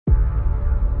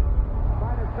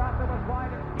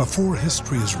Before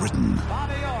history is written,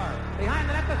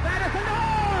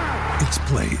 it's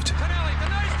played.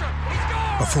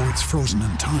 Before it's frozen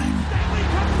in time,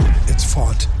 it's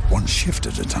fought one shift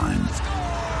at a time.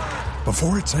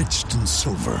 Before it's etched in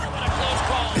silver,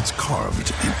 it's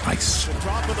carved in ice.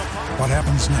 What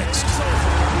happens next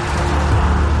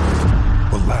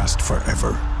will last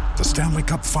forever. The Stanley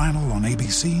Cup Final on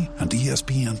ABC and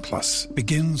ESPN Plus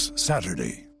begins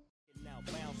Saturday.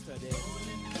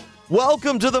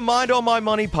 Welcome to the Mind on My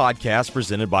Money podcast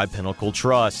presented by Pinnacle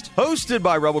Trust. Hosted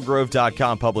by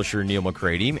RebelGrove.com publisher Neil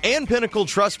McCready and Pinnacle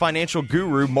Trust financial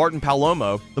guru Martin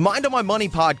Palomo, the Mind on My Money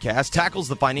podcast tackles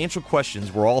the financial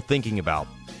questions we're all thinking about.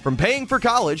 From paying for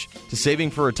college to saving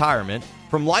for retirement,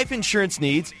 from life insurance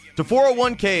needs to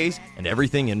 401ks and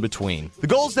everything in between. The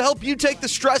goal is to help you take the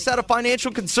stress out of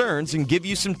financial concerns and give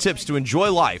you some tips to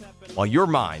enjoy life while your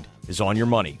mind is on your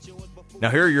money. Now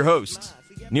here are your hosts,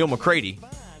 Neil McCready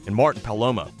and Martin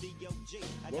Palomo.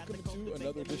 Welcome to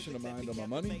another edition of Mind on My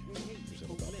Money,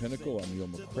 presented by Pinnacle. I'm Neil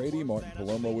McCready. Martin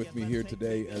Palomo with me here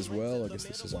today as well. I guess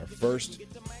this is our first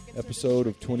episode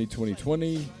of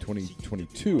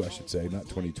 2022, I should say, not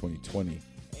 2020.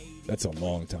 That's a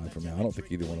long time from now. I don't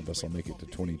think either one of us will make it to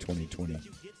 2020.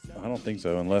 I don't think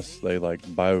so, unless they like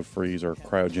biofreeze or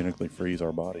cryogenically freeze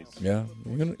our bodies. Yeah,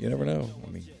 you never know.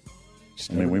 I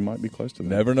mean, we might be close to that.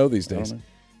 Never know these days.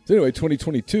 So anyway,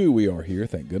 2022, we are here,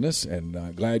 thank goodness,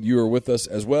 and glad you are with us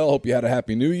as well. Hope you had a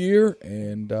happy new year,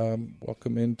 and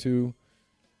welcome into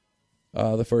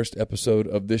the first episode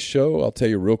of this show. I'll tell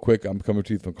you real quick, I'm coming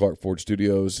to you from Clark Ford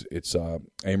Studios. It's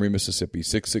Amory, Mississippi,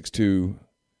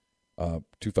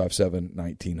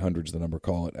 662-257-1900 is the number.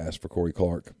 Call it. Ask for Corey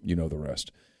Clark. You know the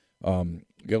rest. We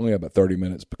only have about 30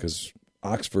 minutes because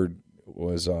Oxford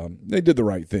was they did the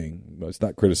right thing. It's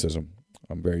not criticism.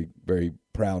 I'm very, very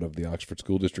proud of the Oxford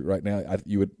School District right now.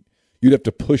 You'd have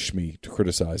to push me to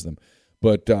criticize them.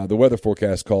 But the weather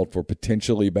forecast called for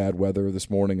potentially bad weather this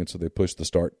morning, and so they pushed the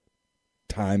start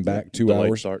time back 2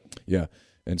 hours. Start. Yeah,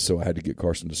 and so I had to get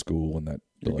Carson to school, and that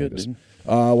delayed us. Dude.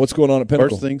 What's going on at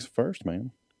Pinnacle? First things first,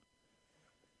 man.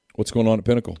 What's going on at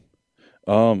Pinnacle?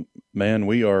 Man,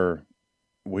 we are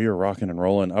rocking and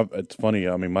rolling. It's funny.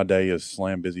 I mean, my day is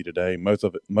slam busy today. Most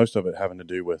of it having to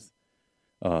do with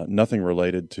nothing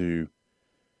related to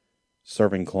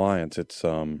serving clients. It's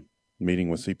meeting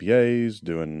with CPAs,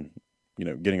 doing,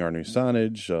 getting our new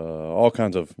signage, all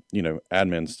kinds of,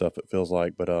 admin stuff, it feels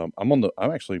like. But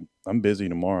I'm busy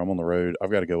tomorrow. I'm on the road.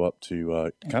 I've got to go up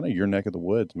to kind of your neck of the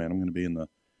woods, man. I'm going to be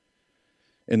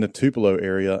in the Tupelo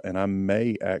area, and I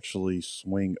may actually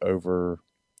swing over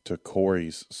to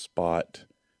Corey's spot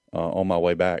on my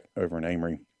way back over in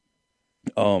Amory.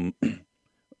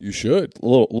 You should.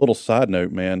 Little side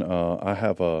note, man. I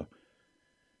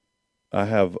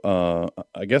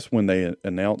guess when they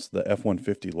announced the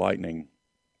F-150 Lightning,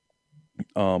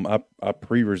 I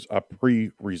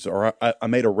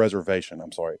made a reservation.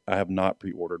 I'm sorry, I have not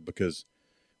pre-ordered because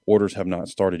orders have not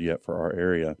started yet for our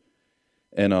area.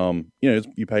 And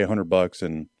you pay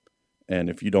 $100, and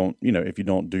if you don't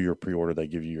do your pre-order, they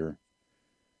give you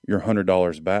your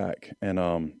 $100 back.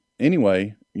 And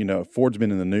anyway, Ford's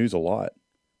been in the news a lot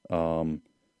in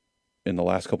the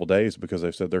last couple of days because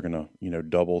they've said they're going to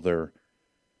double their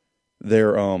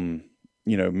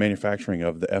manufacturing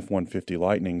of the F-150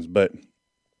 Lightnings.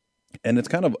 And it's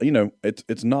kind of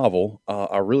it's novel.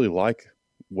 I really like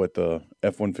what the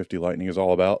F-150 Lightning is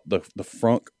all about. The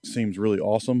frunk seems really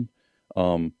awesome.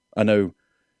 I know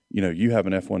you have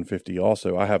an F-150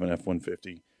 also. I have an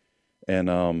F-150,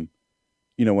 and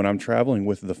when I'm traveling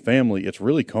with the family, it's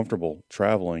really comfortable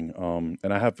traveling.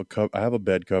 And I have a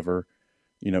bed cover,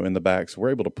 in the back, so we're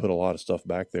able to put a lot of stuff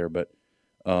back there. But,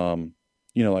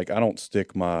 like I don't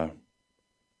stick my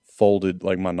folded,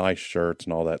 like my nice shirts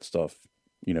and all that stuff,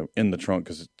 in the trunk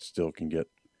because it still can get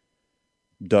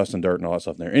dust and dirt and all that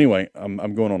stuff in there. Anyway,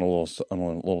 I'm going on a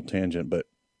little tangent, but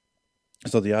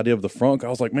so the idea of the frunk, I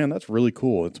was like, man, that's really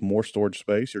cool. It's more storage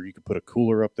space, or you could put a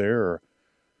cooler up there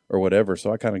or whatever.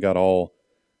 So I kind of got all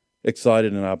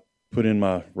excited, and I put in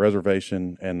my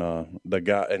reservation, and the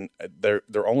guy, and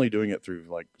they're only doing it through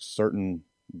like certain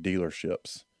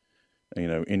dealerships,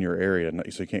 in your area,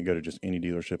 so you can't go to just any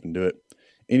dealership and do it.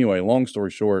 Anyway, long story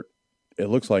short, it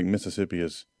looks like Mississippi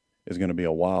is going to be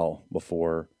a while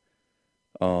before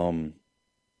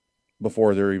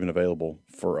they're even available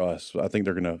for us. I think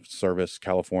they're going to service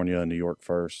California and New York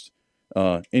first.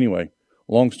 Anyway,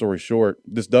 long story short,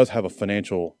 this does have a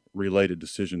financial related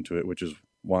decision to it, which is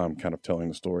why I'm kind of telling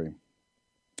the story.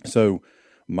 So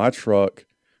my truck,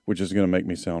 which is going to make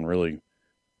me sound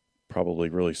probably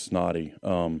really snotty,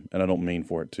 and I don't mean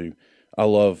for it to. I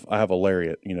have a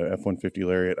Lariat, F-150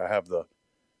 Lariat. I have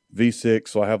V6.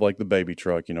 So I have like the baby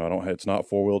truck, you know, it's not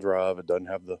 4-wheel drive. It doesn't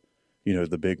have the, you know,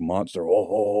 the big monster,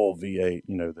 V8,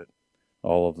 you know, that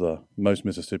all of the most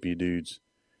Mississippi dudes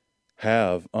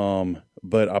have.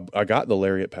 But I got the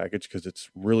Lariat package because it's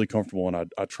really comfortable,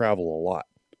 and I travel a lot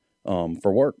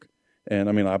for work. And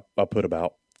I mean, I put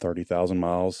about 30,000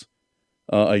 miles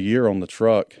a year on the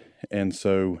truck. And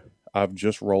so I've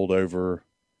just rolled over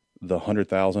the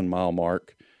 100,000 mile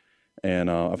mark. And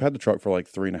I've had the truck for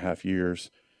like 3.5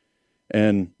 years.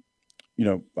 And, you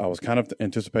know, I was kind of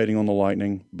anticipating on the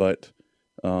Lightning, but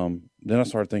then I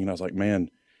started thinking, I was like, man,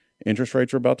 interest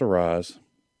rates are about to rise.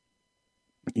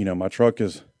 You know, my truck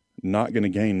is not going to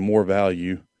gain more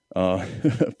value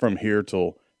from here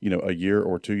till, you know, a year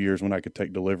or 2 years when I could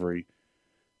take delivery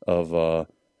of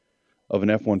an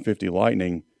F-150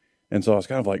 Lightning. And so I was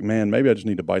kind of like, man, maybe I just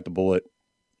need to bite the bullet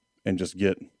and just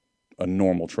get a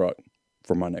normal truck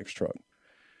for my next truck.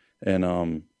 And,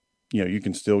 you know, you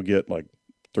can still get like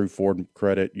through Ford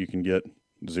Credit, you can get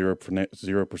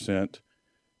 0%,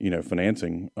 you know,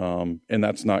 financing. And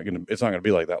it's not going to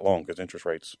be like that long because interest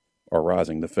rates are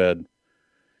rising. The Fed,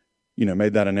 you know,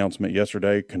 made that announcement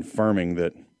yesterday confirming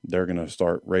that they're going to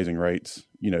start raising rates,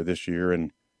 you know, this year.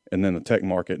 And then the tech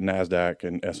market, NASDAQ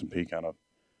and S&P kind of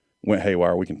went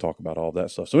haywire. We can talk about all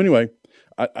that stuff. So anyway,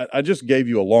 I just gave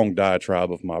you a long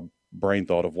diatribe of my brain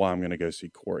thought of why I'm going to go see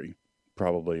Corey.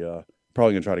 Probably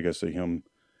going to try to go see him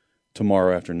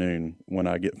tomorrow afternoon when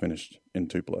I get finished in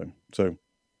Tupelo. So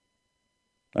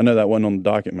I know that wasn't on the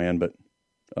docket, man, but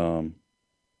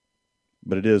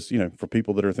it is, you know, for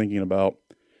people that are thinking about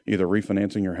either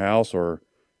refinancing your house or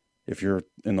if you're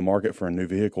in the market for a new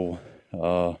vehicle,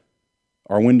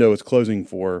 our window is closing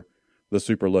for the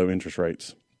super low interest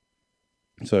rates.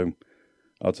 So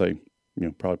I'd say, you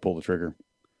know, probably pull the trigger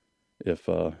if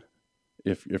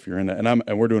you're in that.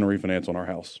 And we're doing a refinance on our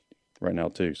house right now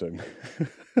too. So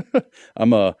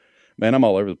I'm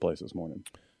all over the place this morning.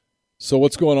 So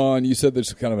what's going on? You said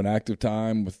there's kind of an active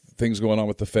time with things going on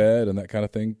with the Fed and that kind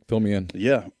of thing. Fill me in.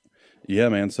 Yeah,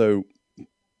 man. So,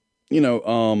 you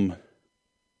know,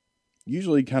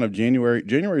 usually kind of January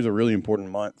is a really important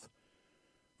month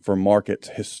for markets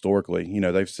historically. You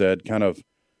know, they've said kind of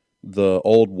the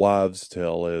old wives'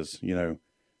 tale is, you know,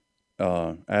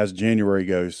 as January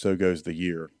goes, so goes the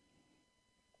year.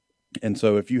 And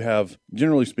so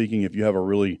generally speaking, if you have a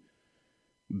really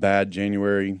bad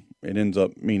January, it ends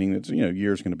up meaning that, you know,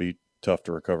 year's going to be tough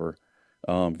to recover.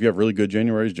 If you have really good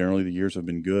Januaries, generally the years have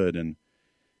been good.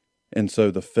 And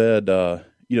so the Fed,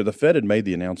 you know, the Fed had made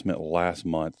the announcement last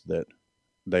month that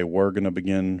they were going to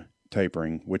begin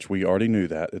tapering, which we already knew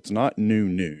that. It's not new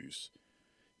news,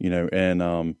 you know,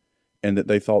 and that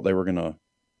they thought they were going to,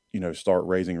 you know, start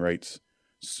raising rates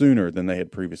sooner than they had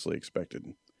previously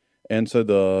expected. And so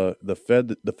the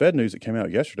Fed news that came out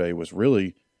yesterday was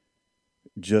really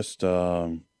just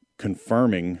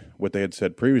confirming what they had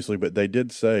said previously, but they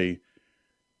did say,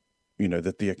 you know,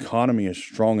 that the economy is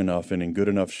strong enough and in good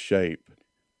enough shape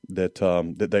that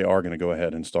that they are going to go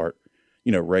ahead and start,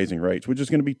 you know, raising rates, which is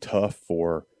going to be tough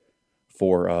for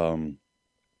you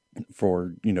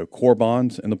know, core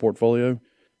bonds in the portfolio.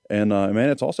 And man,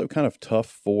 it's also kind of tough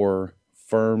for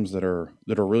firms that are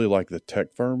really like the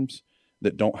tech firms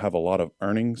that don't have a lot of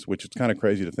earnings, which is kind of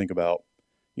crazy to think about.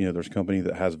 You know, there's a company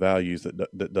that has values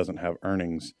that doesn't have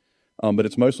earnings. But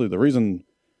it's mostly the reason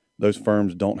those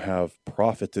firms don't have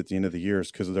profits at the end of the year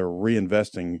is because they're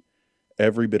reinvesting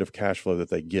every bit of cash flow that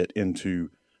they get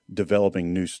into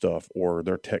developing new stuff or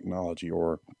their technology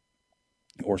or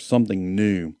something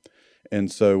new.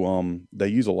 And so they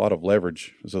use a lot of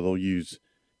leverage. So they'll use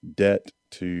debt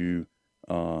to,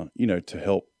 you know, to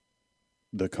help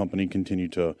the company continue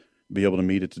to be able to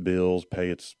meet its bills, pay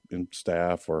its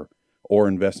staff, or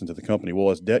invest into the company. Well,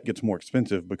 as debt gets more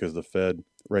expensive because the Fed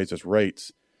raises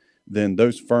rates, then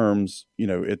those firms, you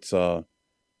know, it's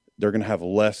they're going to have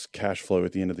less cash flow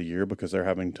at the end of the year because they're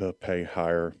having to pay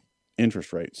higher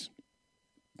interest rates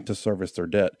to service their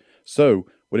debt. So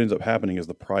what ends up happening is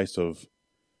the price of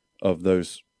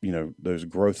those, you know, those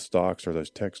growth stocks or those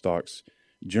tech stocks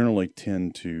generally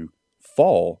tend to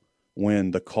fall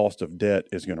when the cost of debt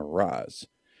is going to rise.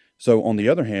 So on the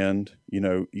other hand, you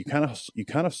know, you kind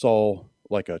of saw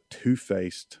like a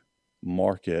two-faced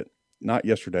market, not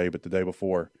yesterday, but the day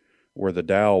before, where the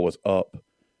Dow was up,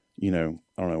 you know,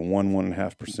 I don't know,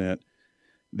 1.5%.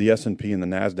 The S&P and the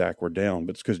NASDAQ were down,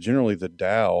 but it's because generally the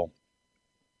Dow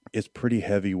is pretty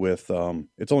heavy with,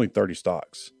 it's only 30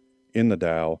 stocks in the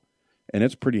Dow, and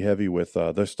it's pretty heavy with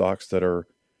those stocks that are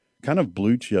kind of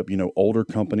blue chip, you know, older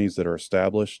companies that are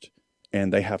established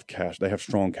and they have cash, they have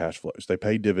strong cash flows, they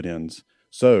pay dividends.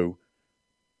 So,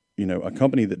 a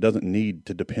company that doesn't need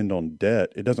to depend on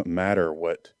debt, it doesn't matter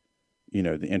what,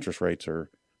 the interest rates are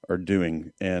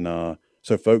doing. And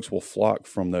so folks will flock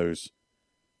from those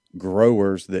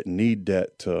growers that need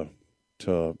debt to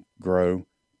grow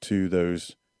to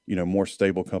those, more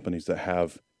stable companies that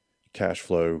have cash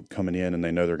flow coming in and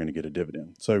they know they're going to get a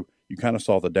dividend. So you kind of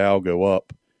saw the Dow go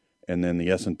up and then the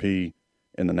S&P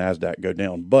and the NASDAQ go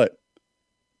down. But,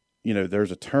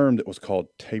 there's a term that was called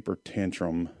taper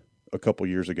tantrum a couple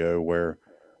years ago where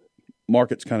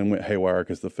markets kind of went haywire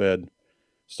because the Fed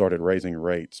started raising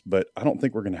rates. But I don't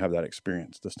think we're going to have that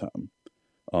experience this time.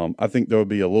 I think there will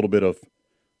be a little bit of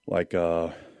like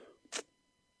a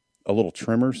little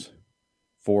tremors,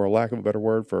 for lack of a better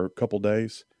word, for a couple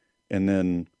days. And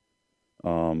then,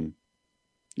 and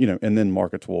then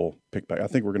markets will pick back. I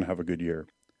think we're going to have a good year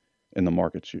in the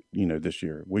markets, this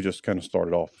year. We just kind of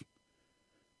started off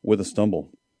with a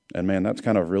stumble. And man, that's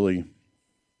kind of really,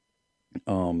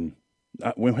 we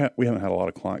haven't had a lot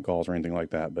of client calls or anything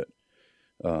like that, but,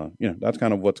 that's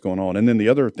kind of what's going on. And then the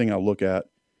other thing I look at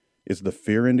is the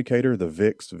fear indicator, the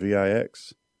VIX,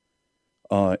 VIX.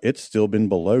 It's still been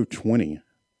below 20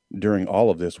 during all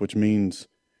of this, which means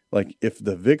like if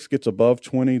the VIX gets above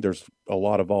 20, there's a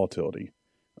lot of volatility.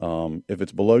 If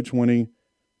it's below 20,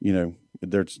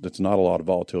 that's not a lot of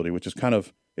volatility, which is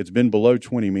it's been below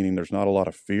 20, meaning there's not a lot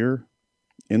of fear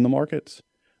in the markets,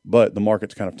 but the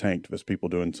market's kind of tanked as people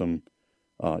doing some,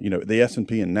 the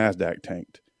S&P and NASDAQ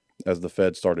tanked as the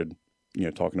Fed started,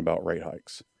 talking about rate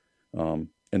hikes. And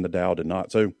the Dow did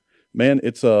not. So man,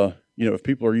 it's if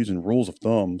people are using rules of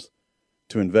thumbs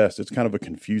to invest, it's kind of a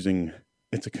confusing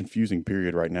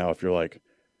period right now. If you're like,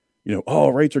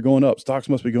 rates are going up, stocks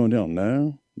must be going down.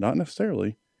 No, not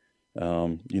necessarily.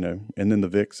 And then the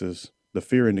VIX the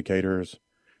fear indicators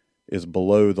is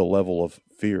below the level of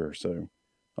fear. So,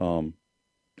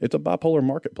 it's a bipolar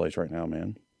marketplace right now,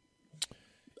 man.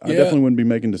 I definitely wouldn't be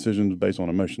making decisions based on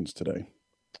emotions today.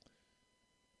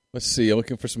 Let's see. I'm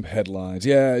looking for some headlines.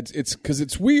 Yeah, it's because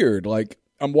it's weird. Like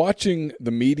I'm watching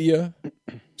the media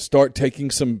start taking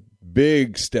some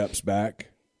big steps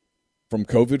back from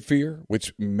COVID fear,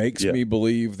 which makes me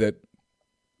believe that.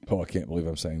 Oh, I can't believe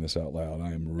I'm saying this out loud.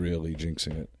 I am really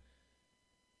jinxing it.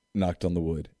 Knocked on the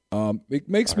wood. It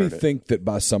makes me think that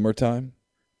by summertime,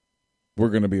 we're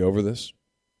going to be over this.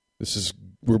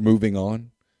 We're moving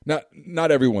on.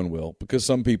 Not everyone will, because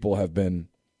some people have been.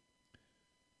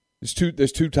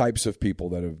 There's two types of people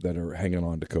that are hanging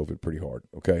on to COVID pretty hard.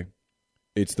 Okay,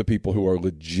 it's the people who are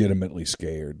legitimately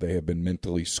scared. They have been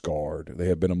mentally scarred. They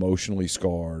have been emotionally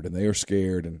scarred, and they are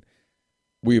scared. And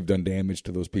we have done damage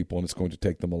to those people, and it's going to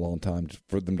take them a long time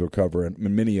for them to recover. And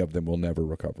many of them will never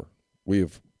recover. We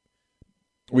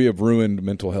have ruined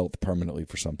mental health permanently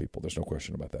for some people. There's no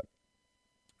question about that.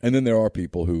 And then there are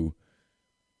people who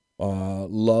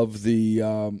love the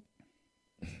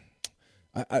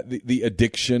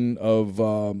addiction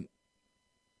of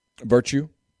virtue,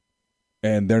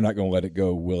 and they're not going to let it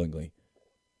go willingly.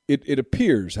 It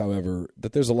appears, however,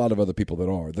 that there's a lot of other people that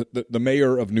are. The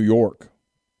mayor of New York,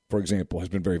 for example, has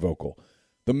been very vocal.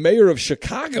 The mayor of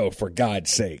Chicago, for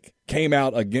God's sake, came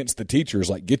out against the teachers,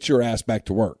 like, get your ass back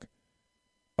to work.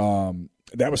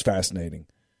 That was fascinating.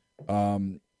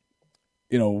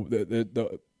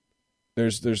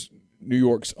 There's New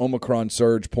York's Omicron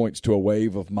surge points to a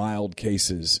wave of mild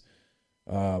cases.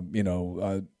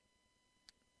 There's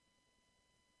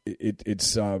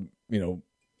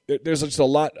just a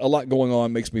lot going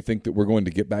on. Makes me think that we're going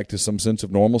to get back to some sense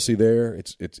of normalcy there.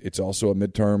 It's also a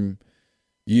midterm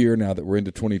year now that we're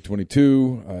into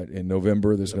 2022. In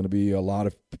November, there's going to be a lot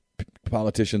of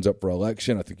politicians up for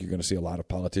election. I think you're going to see a lot of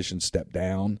politicians step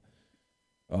down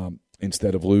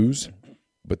instead of lose.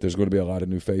 But there's going to be a lot of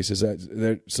new faces.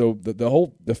 So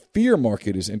the fear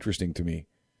market is interesting to me,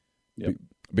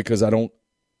 because I don't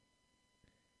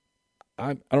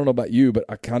know about you, but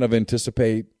I kind of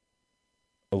anticipate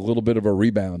a little bit of a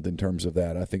rebound in terms of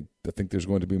that. I think there's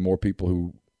going to be more people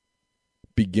who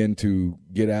begin to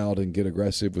get out and get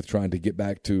aggressive with trying to get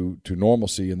back to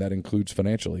normalcy, and that includes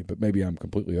financially. But maybe I'm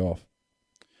completely off.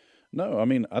 No, I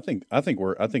mean, I think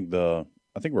we're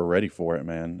ready for it,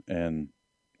 man, and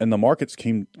the markets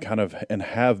came kind of and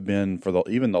have been for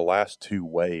even the last two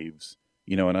waves,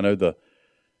 and I know the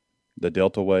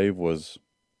Delta wave was,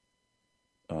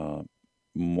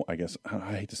 I guess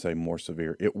I hate to say more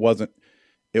severe. It wasn't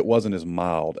as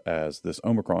mild as this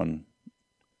Omicron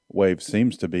wave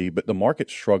seems to be, but the market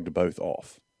shrugged both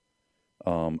off.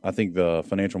 I think the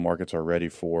financial markets are ready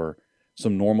for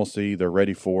some normalcy. They're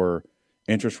ready for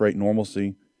interest rate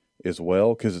normalcy as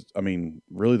well, because, I mean,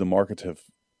 really the markets have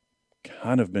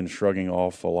kind of been shrugging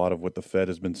off a lot of what the Fed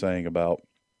has been saying about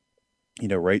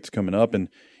rates coming up, and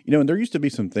and there used to be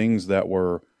some things that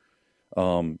were,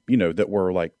 that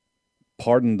were like,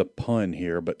 pardon the pun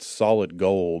here, but solid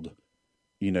gold,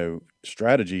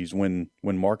 strategies when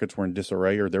markets were in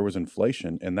disarray or there was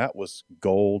inflation, and that was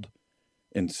gold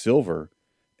and silver,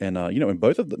 and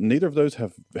and neither of those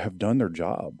have done their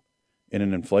job in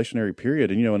an inflationary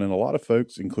period, and and a lot of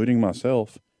folks, including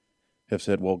myself, have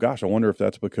said, well, gosh, I wonder if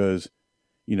that's because,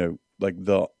 like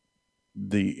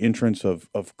the entrance of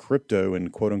crypto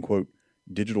and quote unquote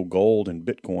digital gold and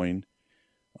Bitcoin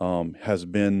has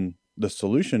been the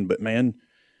solution. But man,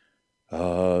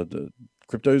 the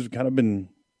crypto's kind of been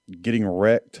getting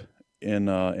wrecked in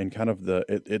kind of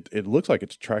it looks like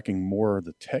it's tracking more of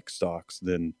the tech stocks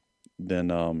than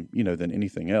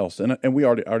anything else. And we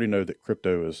already know that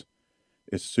crypto is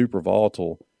super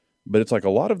volatile, but it's like a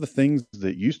lot of the things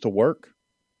that used to work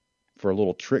for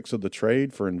little tricks of the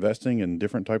trade for investing in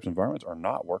different types of environments are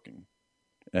not working.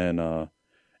 And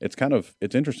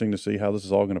it's interesting to see how this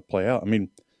is all going to play out. I mean,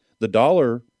 the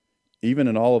dollar, even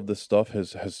in all of this stuff,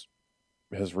 has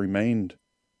remained,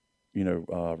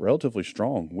 relatively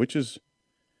strong, which is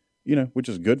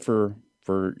good for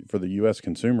the U.S.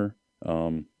 consumer.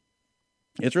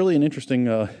 It's really an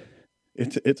interesting,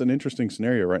 it's an interesting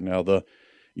scenario right now.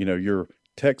 Your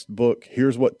textbook,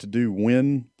 here's what to do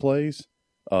when plays,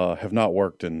 have not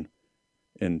worked in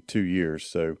 2 years.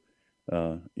 So,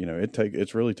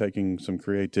 it's really taking some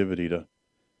creativity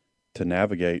to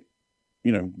navigate,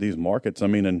 these markets. I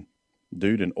mean,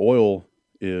 and oil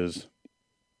is,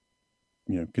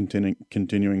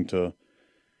 continuing to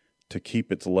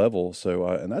keep its level.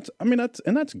 So,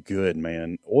 that's good,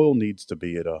 man. Oil needs to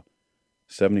be at a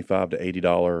 $75 to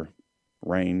 $80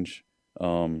 range,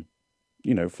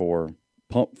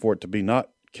 for it to be not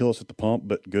kill us at the pump,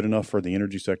 but good enough for the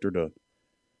energy sector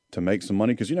to make some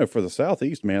money. Cause for the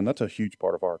Southeast, man, that's a huge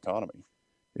part of our economy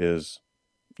is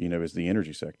the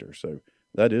energy sector. So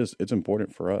it's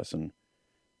important for us. And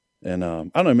I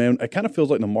don't know, man, it kind of feels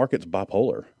like the market's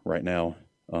bipolar right now.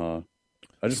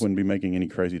 I just wouldn't be making any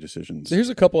crazy decisions. So here's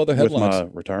a couple other headlines.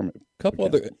 With my retirement.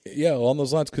 On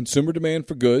those lines. Consumer demand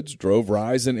for goods drove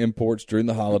rise in imports during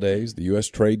the holidays. The U.S.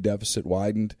 trade deficit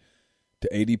widened to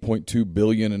 $80.2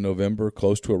 billion in November,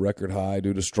 close to a record high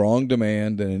due to strong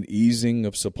demand and an easing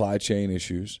of supply chain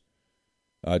issues.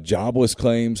 Jobless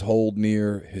claims hold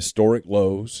near historic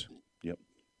lows. Yep.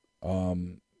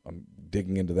 I'm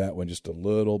digging into that one just a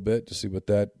little bit to see what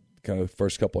that kind of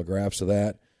first couple of graphs of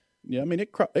that. Yeah, I mean,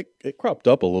 it cropped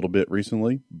up a little bit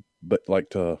recently, but I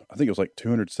think it was like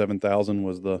 207,000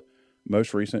 was the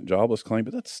most recent jobless claim,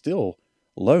 but that's still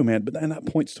low, man. But that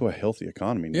points to a healthy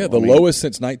economy. Yeah, lowest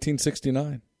since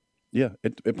 1969. Yeah,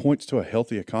 it points to a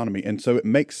healthy economy, and so it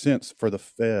makes sense for the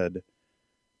Fed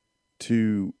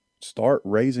to start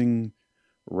raising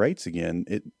rates again.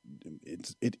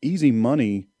 It's easy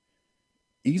money.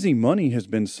 Easy money has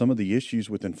been some of the issues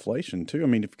with inflation too. I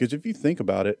mean, because if you think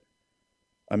about it,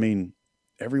 I mean,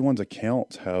 everyone's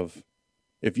accounts have,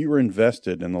 if you were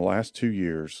invested in the last 2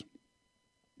 years,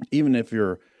 even if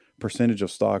your percentage of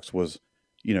stocks was,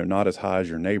 not as high as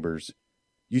your neighbors,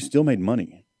 you still made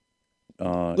money.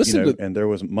 And there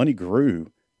was money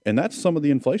grew. And that's some of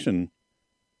the inflation,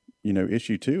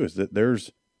 issue too, is that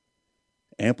there's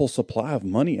ample supply of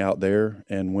money out there.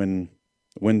 And when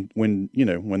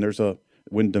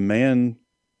demand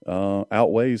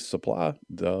outweighs supply,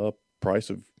 the price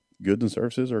of goods and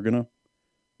services are going to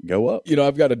go up.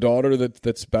 I've got a daughter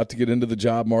that's about to get into the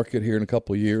job market here in a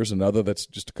couple of years, another that's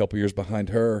just a couple of years behind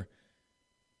her.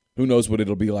 Who knows what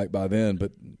it'll be like by then,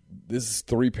 but this is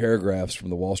 3 paragraphs from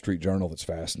the Wall Street Journal that's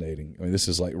fascinating. I mean, this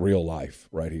is like real life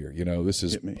right here. This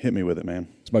is hit me with it, man.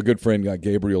 It's my good friend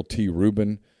Gabriel T.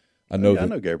 Rubin. I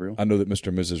know Gabriel. I know that Mr.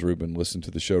 and Mrs. Rubin listen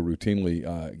to the show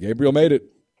routinely. Gabriel made it.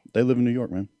 They live in New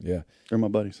York, man. Yeah. They're my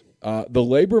buddies. The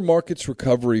labor market's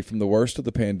recovery from the worst of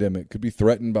the pandemic could be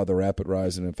threatened by the rapid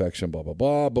rise in infection, blah, blah,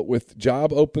 blah. But with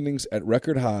job openings at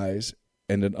record highs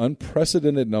and an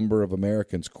unprecedented number of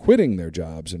Americans quitting their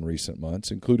jobs in recent months,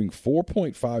 including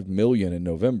 4.5 million in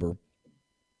November,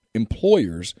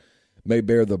 employers may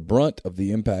bear the brunt of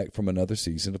the impact from another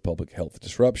season of public health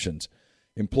disruptions.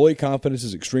 Employee confidence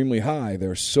is extremely high.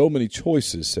 There are so many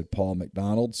choices, said Paul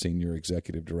McDonald, Senior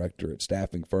Executive Director at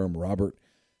staffing firm Robert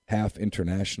Half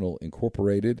International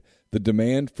Incorporated. The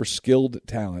demand for skilled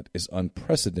talent is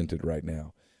unprecedented right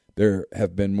now. There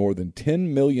have been more than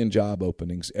 10 million job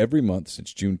openings every month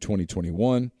since June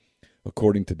 2021,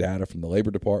 according to data from the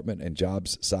Labor Department and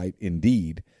jobs site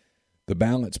Indeed. The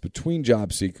balance between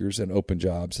job seekers and open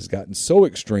jobs has gotten so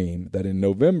extreme that in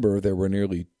November there were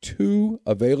nearly 2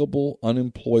 available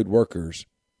unemployed workers.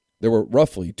 There were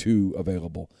roughly 2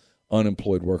 available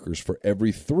unemployed workers for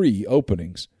every 3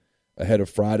 openings ahead of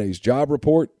Friday's job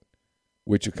report,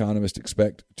 which economists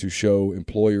expect to show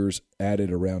employers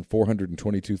added around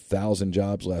 422,000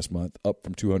 jobs last month, up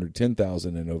from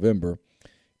 210,000 in November.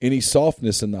 Any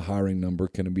softness in the hiring number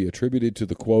can be attributed to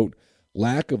the, quote,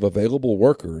 lack of available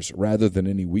workers rather than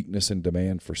any weakness in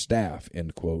demand for staff,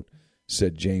 end quote,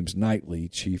 said James Knightley,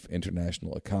 chief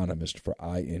international economist for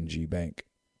ING Bank.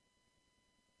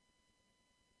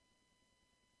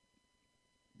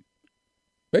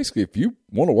 Basically, if you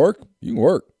want to work, you can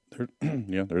work.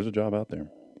 There's a job out there.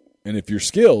 And if you're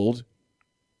skilled,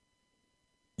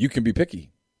 you can be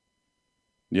picky.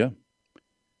 Yeah.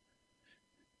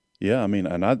 Yeah, I mean,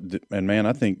 man,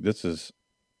 I think this is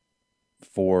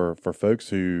for folks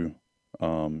who,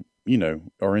 are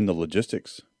in the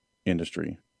logistics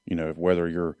industry, whether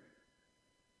you're,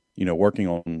 working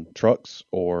on trucks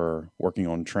or working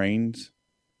on trains,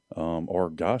 or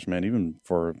gosh, man, even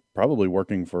for probably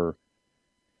working for,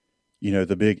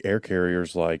 the big air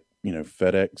carriers like,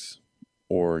 FedEx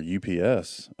or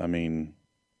UPS. I mean,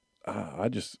 I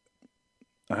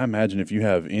imagine if you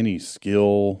have any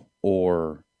skill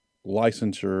or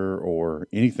licensure or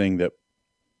anything that,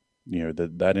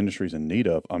 that industry's in need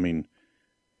of. I mean,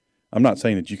 I'm not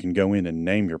saying that you can go in and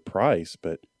name your price,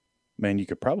 but man, you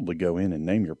could probably go in and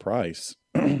name your price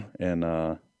and, and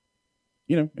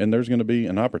there's going to be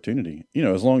an opportunity,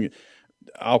 as long as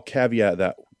I'll caveat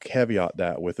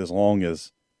that with, as long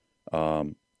as,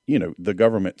 the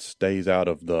government stays out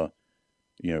of the,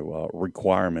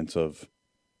 requirements of,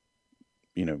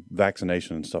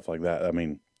 vaccination and stuff like that. I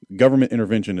mean, government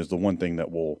intervention is the one thing that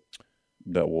will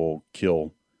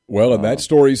kill. Well, and that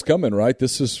story's coming, right?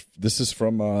 This is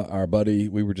from our buddy.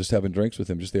 We were just having drinks with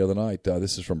him just the other night.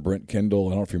 This is from Brent Kendall.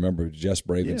 I don't know if you remember, Jess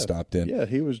Braven stopped in. Yeah,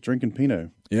 he was drinking Pinot.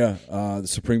 Yeah. The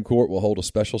Supreme Court will hold a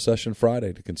special session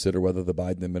Friday to consider whether the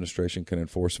Biden administration can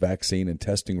enforce vaccine and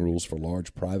testing rules for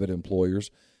large private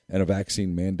employers and a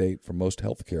vaccine mandate for most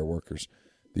healthcare workers.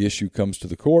 The issue comes to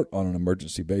the court on an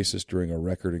emergency basis during a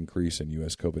record increase in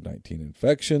U.S. COVID-19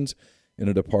 infections. In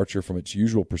a departure from its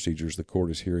usual procedures, the court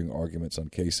is hearing arguments on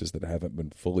cases that haven't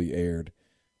been fully aired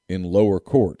in lower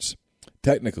courts.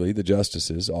 Technically, the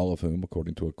justices, all of whom,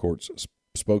 according to a court's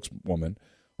spokeswoman,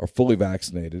 are fully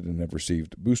vaccinated and have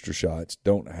received booster shots,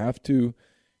 don't have to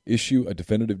issue a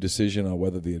definitive decision on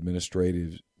whether the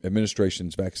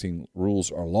administration's vaccine rules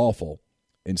are lawful.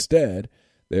 Instead,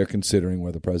 they are considering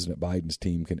whether President Biden's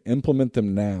team can implement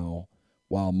them now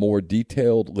while more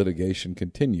detailed litigation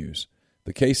continues.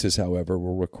 The cases, however,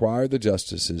 will require the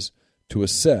justices to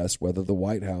assess whether the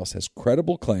White House has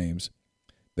credible claims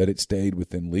that it stayed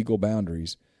within legal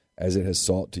boundaries, as it has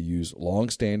sought to use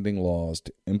long-standing laws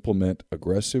to implement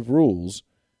aggressive rules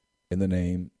in the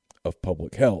name of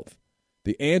public health.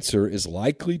 The answer is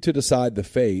likely to decide the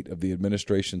fate of the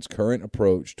administration's current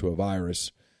approach to a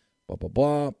virus, blah, blah,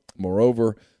 blah.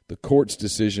 Moreover, the court's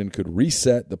decision could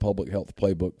reset the public health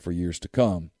playbook for years to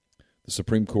come. The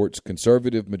Supreme Court's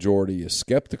conservative majority is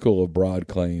skeptical of broad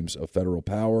claims of federal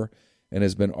power and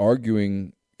has been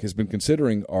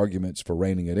considering arguments for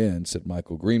reining it in, said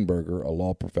Michael Greenberger, a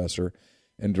law professor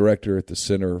and director at the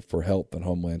Center for Health and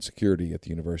Homeland Security at the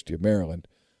University of Maryland.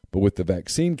 But with the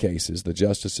vaccine cases, the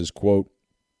justices, quote,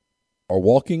 are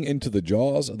walking into the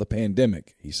jaws of the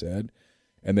pandemic, he said,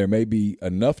 and there may be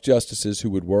enough justices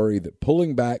who would worry that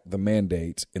pulling back the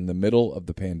mandates in the middle of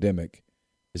the pandemic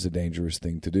is a dangerous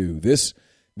thing to do. This,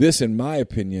 in my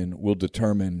opinion, will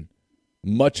determine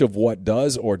much of what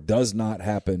does or does not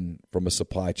happen from a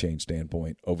supply chain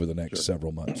standpoint over the next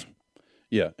several months.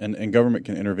 Yeah, and government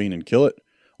can intervene and kill it,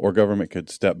 or government could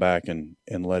step back and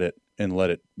let it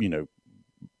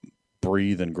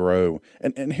breathe and grow.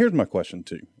 And here's my question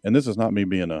too. And this is not me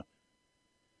being a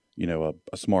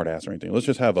smart ass or anything.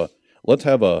 Let's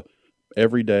have a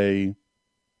everyday,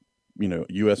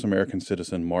 U.S. American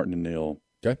citizen, Martin and Neil,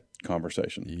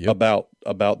 conversation about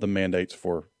the mandates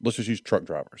for, let's just use truck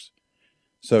drivers.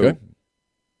 So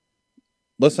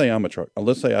let's say I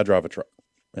drive a truck,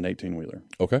 an 18-wheeler.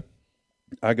 Okay.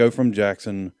 I go from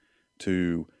Jackson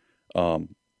to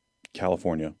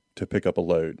California to pick up a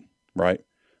load, right?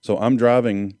 So I'm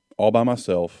driving all by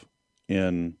myself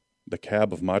in the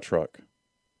cab of my truck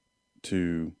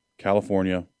to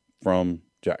California from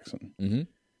Jackson. Mm-hmm.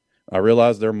 I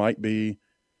realize there might be,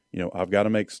 I've got to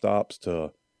make stops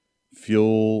to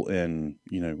fuel and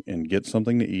get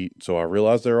something to eat. So I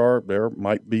realize there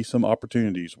might be some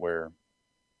opportunities where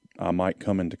I might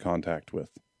come into contact with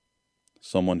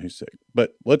someone who's sick.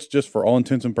 But let's just, for all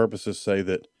intents and purposes, say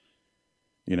that,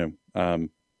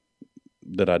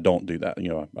 that I don't do that.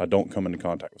 I don't come into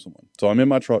contact with someone. So I'm in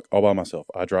my truck all by myself.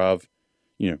 I drive,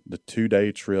 the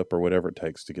 2-day trip or whatever it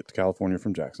takes to get to California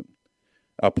from Jackson.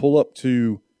 I pull up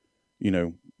to, I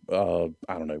don't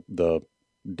know, the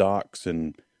docks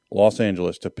in Los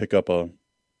Angeles to pick up a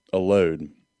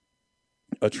load.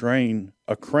 A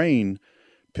crane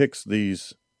picks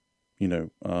these,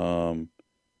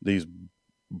 these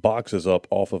boxes up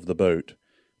off of the boat,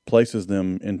 places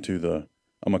them into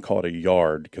I'm going to call it a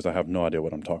yard because I have no idea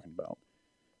what I'm talking about.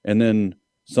 And then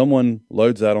someone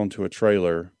loads that onto a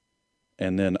trailer,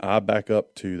 and then I back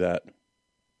up to that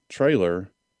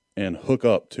trailer and hook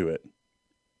up to it.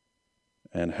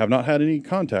 And have not had any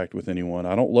contact with anyone.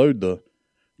 I don't load the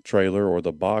trailer or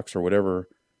the box or whatever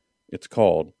it's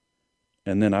called.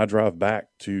 And then I drive back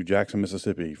to Jackson,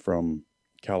 Mississippi from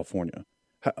California.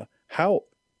 How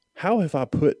have I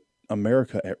put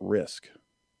America at risk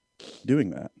doing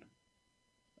that?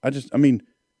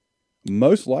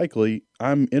 Most likely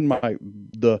I'm in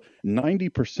the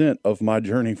 90% of my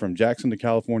journey from Jackson to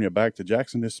California back to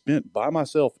Jackson is spent by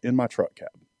myself in my truck cab.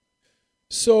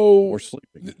 So or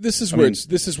sleeping. This is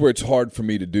where it's hard for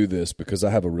me to do this because I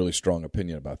have a really strong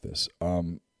opinion about this.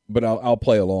 But I'll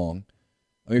play along.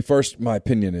 First, my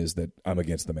opinion is that I'm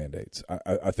against the mandates.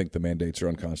 I think the mandates are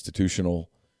unconstitutional.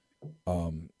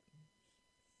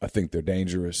 I think they're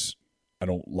dangerous. I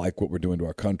don't like what we're doing to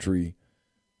our country.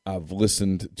 I've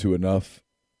listened to enough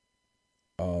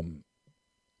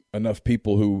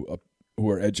people who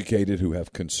are educated, who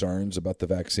have concerns about the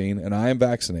vaccine, and I am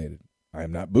vaccinated. I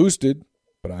am not boosted,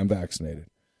 but I'm vaccinated.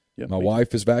 Yep, my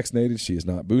wife is vaccinated. She is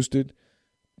not boosted.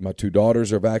 My 2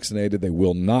 daughters are vaccinated. They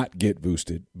will not get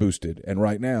boosted. And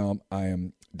right now, I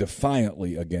am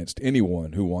defiantly against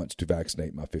anyone who wants to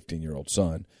vaccinate my 15-year-old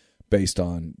son based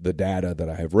on the data that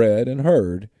I have read and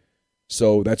heard.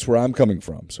 So that's where I'm coming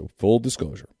from. So full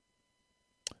disclosure.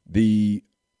 The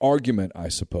argument, I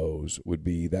suppose, would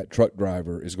be that truck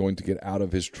driver is going to get out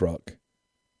of his truck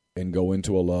and go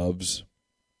into a Love's.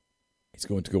 He's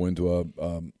going to go into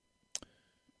a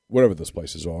whatever those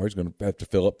places are. He's going to have to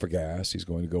fill up for gas. He's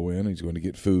going to go in. He's going to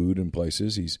get food in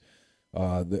places.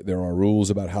 There are rules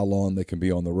about how long they can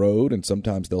be on the road, and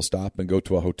sometimes they'll stop and go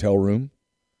to a hotel room.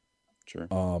 Sure.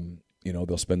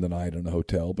 They'll spend the night in a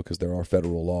hotel because there are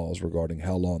federal laws regarding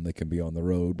how long they can be on the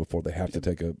road before they have to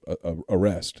take a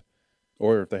rest.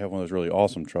 Or if they have one of those really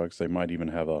awesome trucks, they might even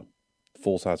have a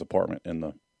full-size apartment on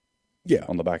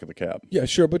the back of the cab. Yeah,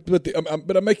 sure, but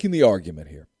I'm making the argument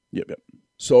here. Yep.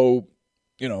 So,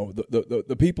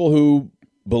 the people who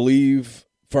believe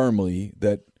firmly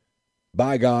that,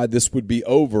 by God, this would be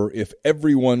over if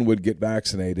everyone would get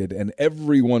vaccinated and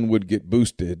everyone would get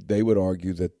boosted, they would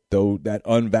argue that that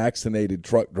unvaccinated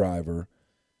truck driver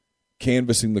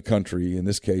canvassing the country, in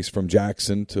this case from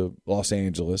Jackson to Los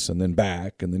Angeles and then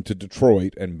back, and then to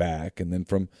Detroit and back, and then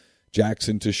from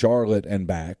Jackson to Charlotte and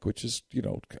back, which is,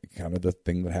 kind of the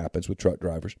thing that happens with truck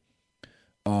drivers,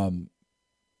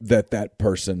 that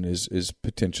person is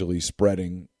potentially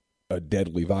spreading a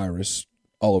deadly virus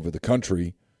all over the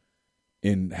country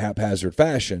in haphazard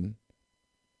fashion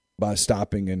by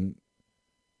stopping in,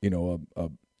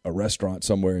 a restaurant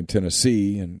somewhere in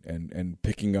Tennessee and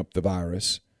picking up the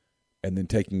virus and then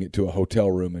taking it to a hotel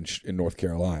room in North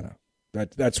Carolina.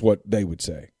 That's what they would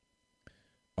say.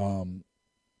 I'm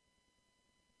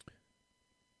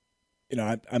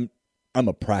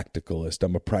a practicalist.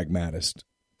 I'm a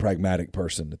pragmatic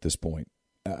person at this point.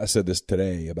 I said this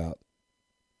today about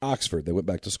Oxford. They went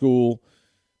back to school.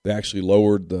 They actually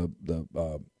lowered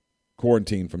the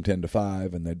quarantine from 10 to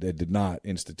 5, and they did not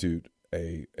institute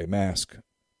a mask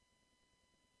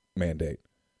mandate.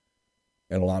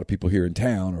 And a lot of people here in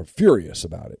town are furious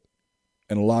about it.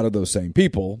 And a lot of those same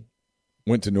people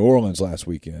went to New Orleans last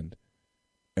weekend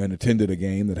and attended a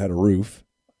game that had a roof.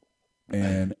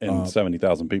 And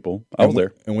 70,000 people. I was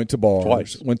there. And went to bars.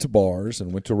 Twice. Went to bars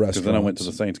and went to restaurants. Because then I went to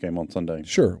the Saints game on Sunday.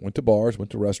 Sure. Went to bars,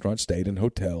 went to restaurants, stayed in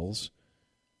hotels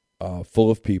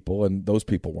full of people. And those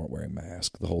people weren't wearing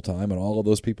masks the whole time. And all of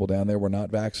those people down there were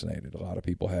not vaccinated. A lot of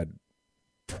people had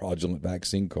fraudulent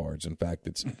vaccine cards. In fact,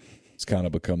 it's kind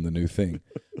of become the new thing.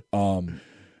 So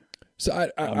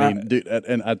dude,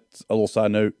 and a little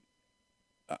side note,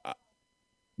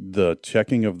 the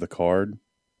checking of the card,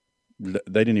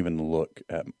 they didn't even look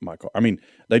at my card. I mean,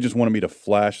 they just wanted me to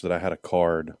flash that I had a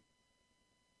card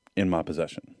in my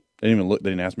possession. They didn't even look. They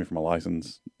didn't ask me for my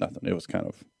license. Nothing. It was kind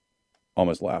of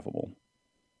almost laughable.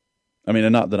 I mean,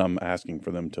 and not that I'm asking for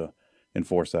them to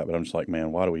enforce that, but I'm just like,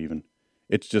 man, why do we even?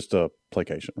 It's just a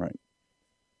placation, right?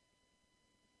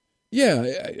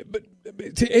 Yeah, but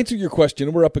to answer your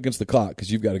question, we're up against the clock because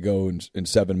you've got to go in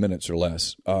 7 minutes or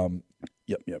less.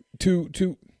 Yep.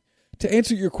 To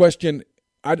answer your question,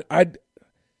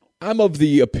 I'm of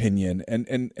the opinion,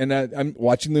 and I'm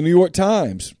watching the New York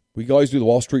Times. We always do the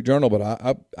Wall Street Journal, but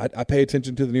I pay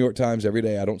attention to the New York Times every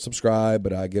day. I don't subscribe,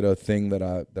 but I get a thing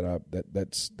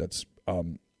that's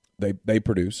they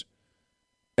produce,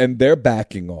 and they're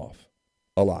backing off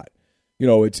a lot. You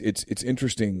know, it's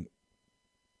interesting.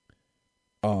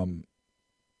 I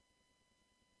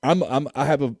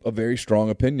have a very strong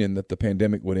opinion that the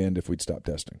pandemic would end if we'd stop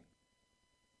testing.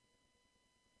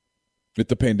 That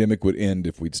the pandemic would end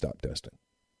if we'd stop testing.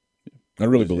 I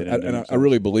really believe, I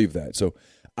really believe that. So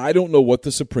I don't know what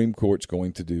the Supreme Court's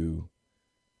going to do.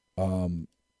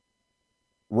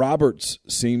 Roberts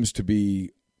seems to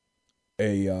be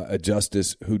a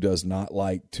justice who does not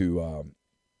like to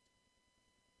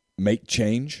make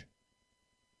change.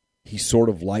 He sort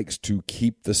of likes to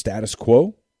keep the status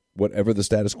quo, whatever the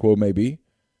status quo may be.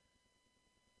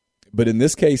 But in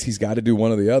this case, he's got to do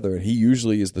one or the other, and he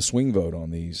usually is the swing vote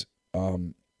on these.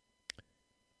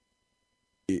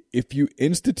 If you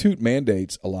institute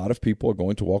mandates, a lot of people are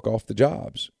going to walk off the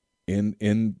jobs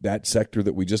in that sector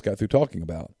that we just got through talking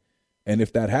about. And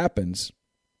if that happens,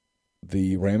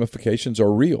 the ramifications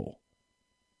are real.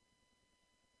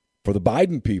 For the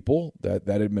Biden people, that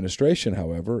administration,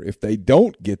 however, if they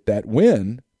don't get that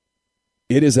win,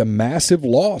 it is a massive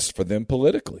loss for them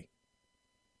politically.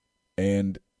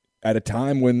 And at a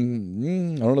time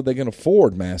when I don't know if they can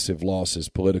afford massive losses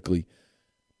politically.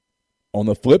 On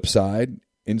the flip side,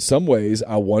 in some ways,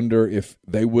 I wonder if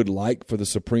they would like for the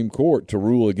Supreme Court to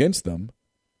rule against them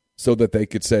so that they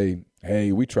could say,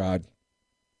 hey, we tried.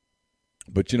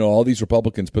 But, you know, all these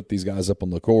Republicans put these guys up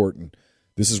on the court, and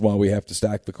this is why we have to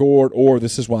stack the court, or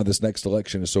this is why this next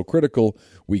election is so critical.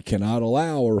 We cannot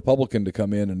allow a Republican to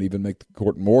come in and even make the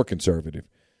court more conservative.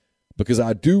 Because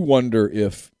I do wonder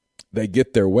if they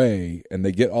get their way and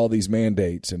they get all these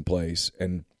mandates in place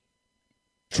and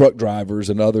truck drivers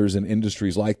and others in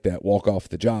industries like that walk off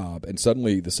the job, and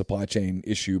suddenly the supply chain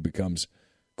issue becomes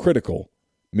critical,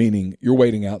 meaning you're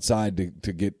waiting outside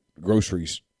to get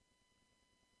groceries.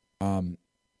 In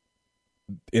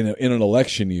an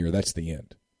election year, that's the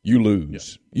end. You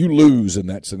lose. Yeah. You lose in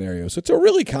that scenario. So it's a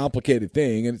really complicated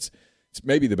thing, and it's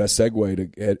maybe the best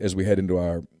segue to as we head into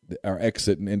our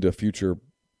exit and into a future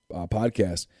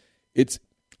podcast. It's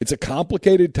a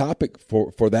complicated topic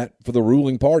for the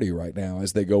ruling party right now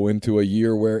as they go into a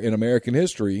year where in American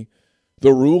history,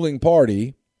 the ruling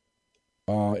party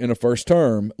in a first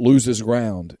term loses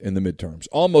ground in the midterms.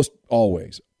 Almost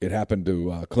always. It happened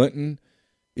to Clinton.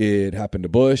 It happened to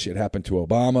Bush. It happened to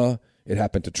Obama. It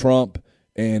happened to Trump.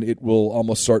 And it will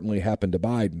almost certainly happen to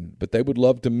Biden. But they would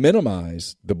love to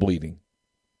minimize the bleeding.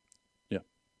 Yeah.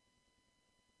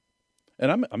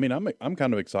 And I'm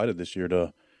kind of excited this year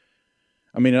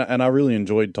and I really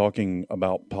enjoyed talking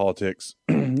about politics,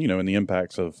 you know, and the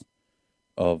impacts of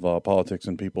politics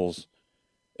and people's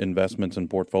investments and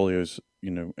portfolios,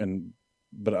 you know,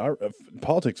 but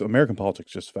American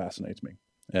politics just fascinates me.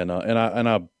 And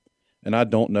I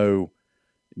don't know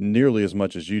nearly as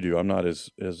much as you do. I'm not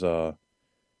as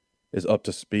up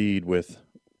to speed with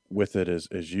it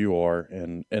as you are,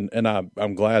 and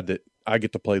I'm glad that I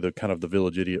get to play the kind of the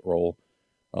village idiot role.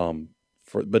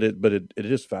 But it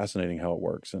is fascinating how it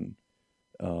works, and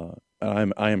I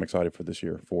am excited for this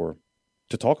year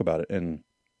to talk about it and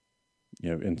you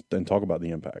know and talk about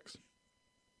the impacts.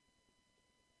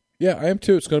 Yeah, I am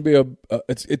too. It's going to be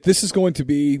this is going to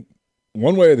be,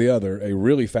 one way or the other, a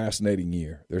really fascinating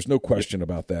year. There's no question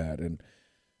about that. And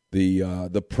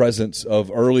the presence of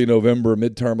early November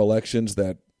midterm elections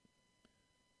that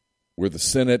where the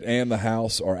Senate and the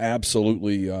House are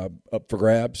absolutely up for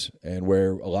grabs, and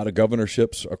where a lot of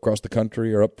governorships across the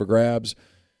country are up for grabs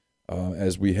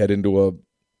as we head into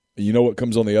what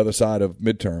comes on the other side of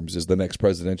midterms is the next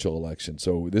presidential election.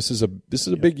 So this is a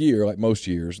big year, like most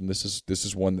years, and this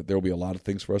is one that there will be a lot of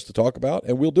things for us to talk about,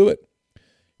 and we'll do it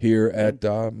here at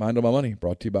Mind on My Money,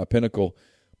 brought to you by Pinnacle.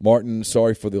 Martin,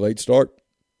 sorry for the late start.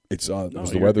 It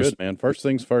was the weather. Good, man. First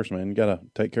things first, man. You got to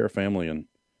take care of family, and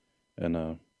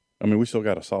we still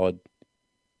got a solid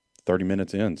 30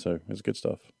 minutes in, so it's good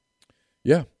stuff.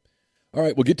 Yeah. All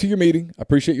right, we'll get to your meeting. I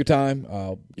appreciate your time.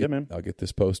 Man. I'll get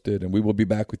this posted, and we will be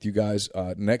back with you guys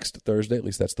next Thursday. At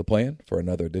least that's the plan for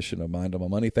another edition of Mind on My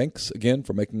Money. Thanks again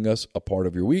for making us a part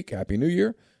of your week. Happy New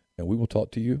Year, and we will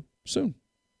talk to you soon.